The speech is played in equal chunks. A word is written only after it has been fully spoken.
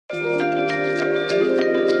Hi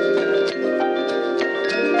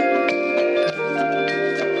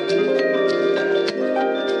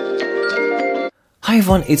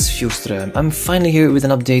everyone, it's Fjostra. I'm finally here with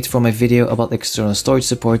an update for my video about external storage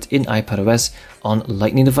support in iPadOS on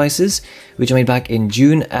Lightning devices, which I made back in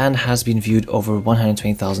June and has been viewed over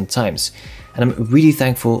 120,000 times. And I'm really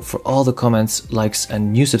thankful for all the comments, likes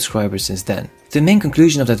and new subscribers since then. The main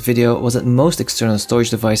conclusion of that video was that most external storage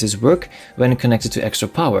devices work when connected to extra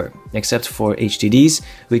power, except for HDDs,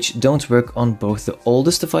 which don't work on both the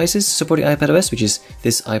oldest devices supporting iPadOS, which is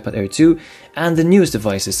this iPad Air 2, and the newest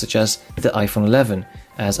devices such as the iPhone 11,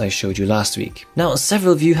 as I showed you last week. Now,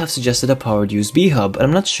 several of you have suggested a powered USB hub, and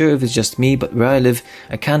I'm not sure if it's just me, but where I live,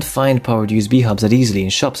 I can't find powered USB hubs that easily in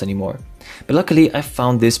shops anymore. But luckily, I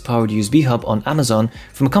found this powered USB hub on Amazon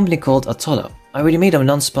from a company called Atolla. I already made a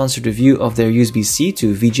non-sponsored review of their USB-C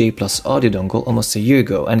to VGA Plus audio dongle almost a year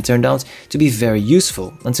ago, and it turned out to be very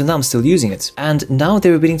useful. Until now I'm still using it. And now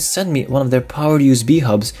they were willing to send me one of their powered USB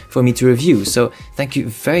hubs for me to review, so thank you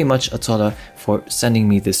very much Atolla for sending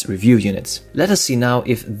me this review unit. Let us see now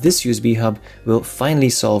if this USB hub will finally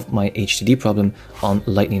solve my HDD problem on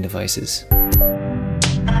Lightning devices.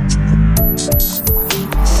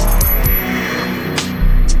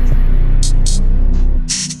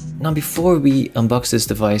 Now, before we unbox this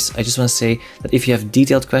device, I just want to say that if you have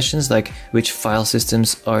detailed questions like which file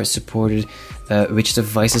systems are supported, which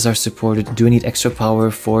devices are supported, do you need extra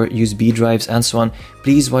power for USB drives and so on,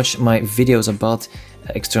 please watch my videos about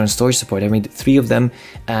external storage support. I made 3 of them,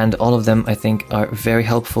 and all of them I think are very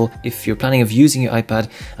helpful if you're planning of using your iPad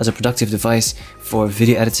as a productive device for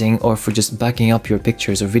video editing or for just backing up your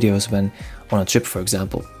pictures or videos when on a trip, for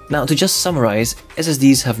example. Now, to just summarize,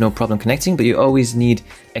 SSDs have no problem connecting, but you always need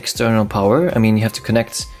external power. I mean, you have to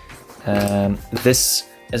connect this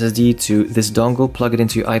SSD to this dongle, plug it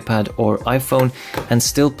into your iPad or iPhone, and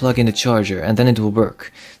still plug in the charger, and then it will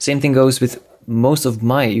work. Same thing goes with most of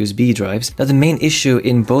my USB drives. Now, the main issue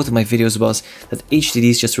in both of my videos was that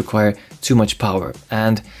HDDs just require too much power.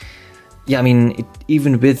 And yeah, I mean,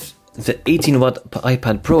 even with the 18-watt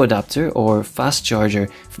iPad Pro adapter or fast charger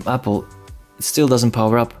from Apple, it still doesn't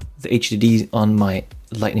power up the HDD on my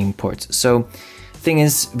Lightning port. So, thing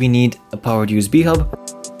is, we need a powered USB hub.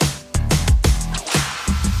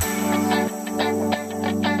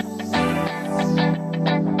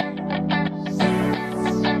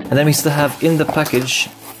 And then we still have in the package,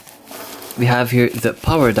 we have here the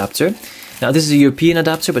power adapter. Now, this is a European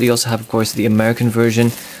adapter, but you also have, of course, the American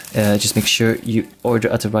version. Just make sure you order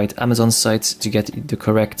at the right Amazon site to get the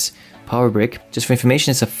correct power brick. Just for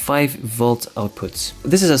information, it's a 5-volt output.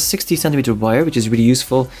 This is a 60cm wire, which is really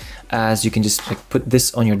useful, as you can just put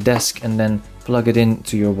this on your desk and then plug it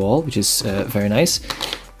into your wall, which is very nice.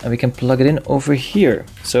 And we can plug it in over here.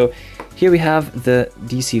 So here we have the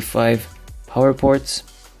DC5 power port.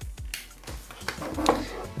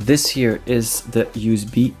 This here is the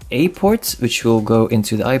USB-A port, which will go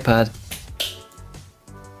into the iPad.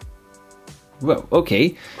 Whoa,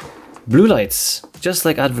 okay. Blue lights, just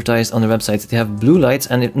like advertised on the website, they have blue lights,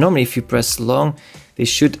 and normally if you press long, they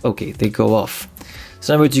should, okay, they go off.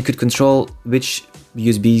 So in other words, you could control which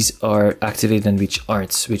USBs are activated and which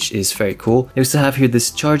aren't, which is very cool. We still have here this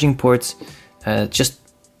charging port, just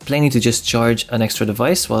plainly to just charge an extra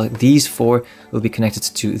device, while these 4 will be connected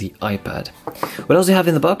to the iPad. What else do we have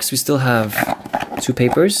in the box? We still have 2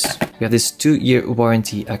 papers. We have this 2-year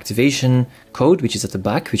warranty activation code, which is at the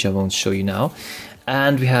back, which I won't show you now.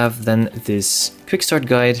 And we have then this quick start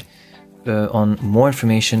guide on more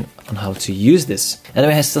information on how to use this. And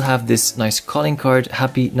then I still have this nice calling card,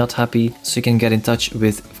 happy, not happy, so you can get in touch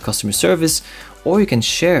with customer service, or you can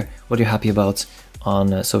share what you're happy about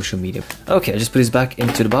on social media. Okay, I just put this back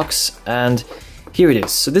into the box, and here it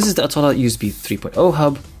is. So this is the Atolla USB 3.0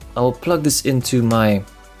 hub. I will plug this into my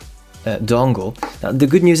dongle. Now, the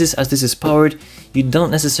good news is, as this is powered, you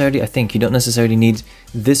don't necessarily, I think, you don't necessarily need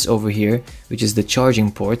this over here, which is the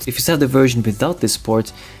charging port. If you still have the version without this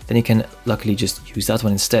port, then you can luckily just use that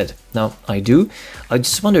one instead. Now, I do. I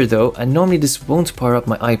just wonder though, and normally this won't power up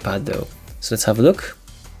my iPad though. So let's have a look.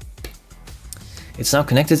 It's now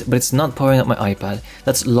connected, but it's not powering up my iPad.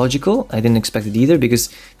 That's logical. I didn't expect it either, because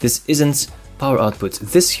this isn't power output.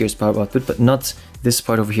 This here is power output, but not this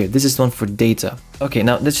part over here. This is the one for data. Okay,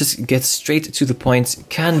 now let's just get straight to the point.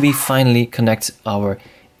 Can we finally connect our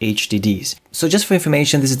HDDs? So just for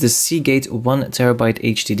information, this is the Seagate 1TB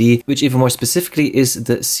HDD, which even more specifically is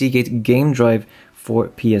the Seagate game drive for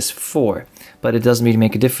PS4. But it doesn't really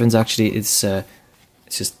make a difference. Actually, it's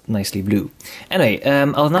just nicely blue. Anyway,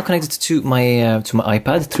 I'll now connect it to my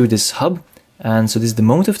iPad through this hub. And so this is the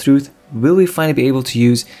moment of truth. Will we finally be able to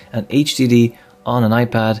use an HDD on an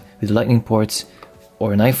iPad with a lightning port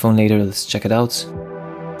or an iPhone later. Let's check it out.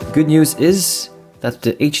 Good news is that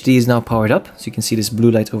the HD is now powered up, so you can see this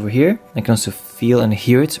blue light over here. I can also feel and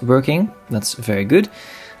hear it working. That's very good.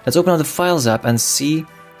 Let's open up the Files app and see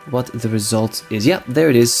what the result is. Yeah, there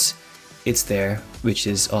it is. It's there, which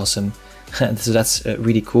is awesome. So that's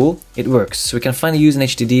really cool. It works. So we can finally use an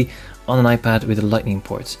HDD on an iPad with a lightning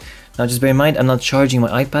port. Now just bear in mind, I'm not charging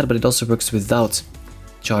my iPad, but it also works without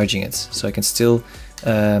charging it. So I can still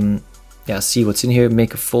see what's in here,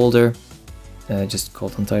 make a folder, just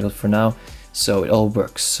called Untitled for now. So it all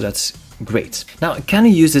works, so that's great. Now, can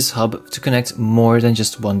you use this hub to connect more than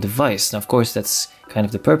just one device? Now, of course, that's kind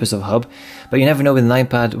of the purpose of hub, but you never know with an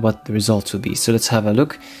iPad what the results will be. So let's have a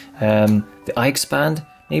look. The iExpand,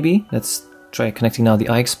 maybe. Let's try connecting now the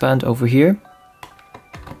iExpand over here.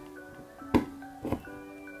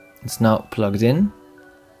 It's now plugged in.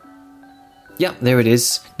 Yeah, there it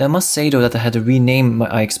is. Now I must say though that I had to rename my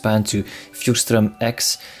iExpand to Fjordström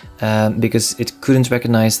X because it couldn't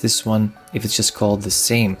recognize this one if it's just called the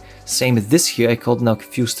same. Same with this here, I called it now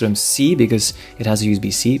Fjordström C because it has a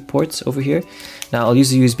USB-C port over here. Now I'll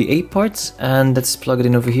use the USB-A port and let's plug it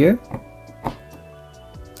in over here.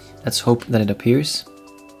 Let's hope that it appears.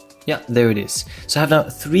 Yeah, there it is. So I have now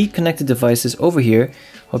 3 connected devices over here.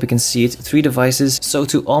 Hope you can see it, 3 devices. So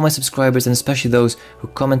to all my subscribers and especially those who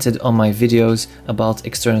commented on my videos about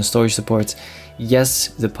external storage support, yes,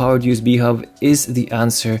 the powered USB hub is the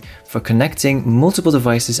answer for connecting multiple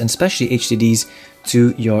devices and especially HDDs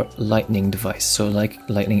to your Lightning device, so like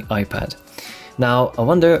Lightning iPad. Now I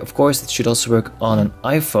wonder, of course, it should also work on an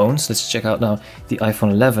iPhone, so let's check out now the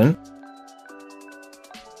iPhone 11.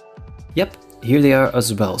 Yep. Here they are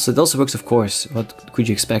as well. So it also works, of course. What could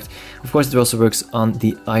you expect? Of course, it also works on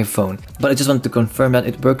the iPhone. But I just wanted to confirm that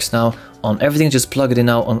it works now on everything. Just plug it in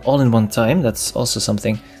now on all in one time. That's also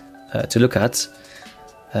something to look at.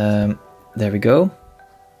 There we go.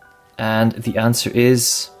 And the answer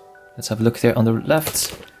is, let's have a look there on the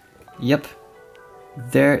left. Yep.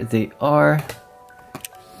 There they are.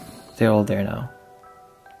 They're all there now.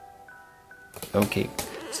 Okay.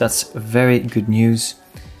 So that's very good news.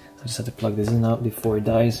 I just have to plug this in now before it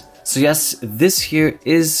dies. So yes, this here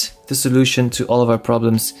is the solution to all of our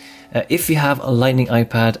problems. If you have a Lightning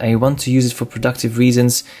iPad and you want to use it for productive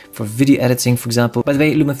reasons, for video editing, for example. By the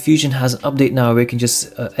way, LumaFusion has an update now where you can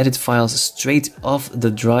just edit files straight off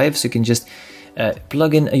the drive. So you can just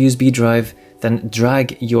plug in a USB drive, then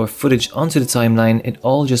drag your footage onto the timeline. It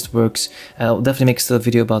all just works. I'll definitely make still a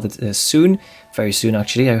video about it soon. Very soon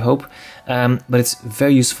actually, I hope. But it's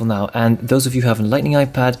very useful now. And those of you who have a Lightning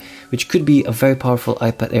iPad, which could be a very powerful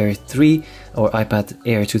iPad Air 3 or iPad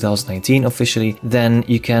Air 2019 officially, then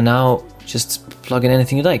you can now just plug in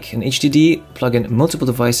anything you like. An HDD, plug in multiple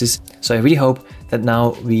devices. So I really hope that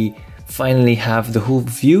now we finally have the whole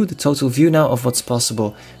view, the total view now of what's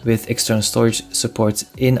possible with external storage support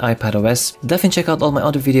in iPadOS. Definitely check out all my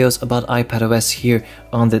other videos about iPadOS here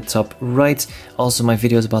on the top right. Also my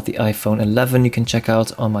videos about the iPhone 11 you can check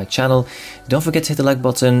out on my channel. Don't forget to hit the like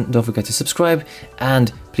button, don't forget to subscribe,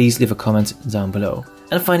 and please leave a comment down below.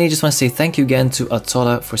 And finally, I just want to say thank you again to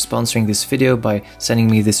Atolla for sponsoring this video by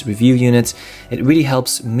sending me this review unit. It really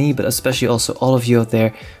helps me, but especially also all of you out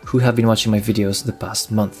there who have been watching my videos the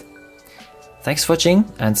past month. Thanks for watching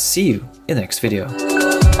and see you in the next video.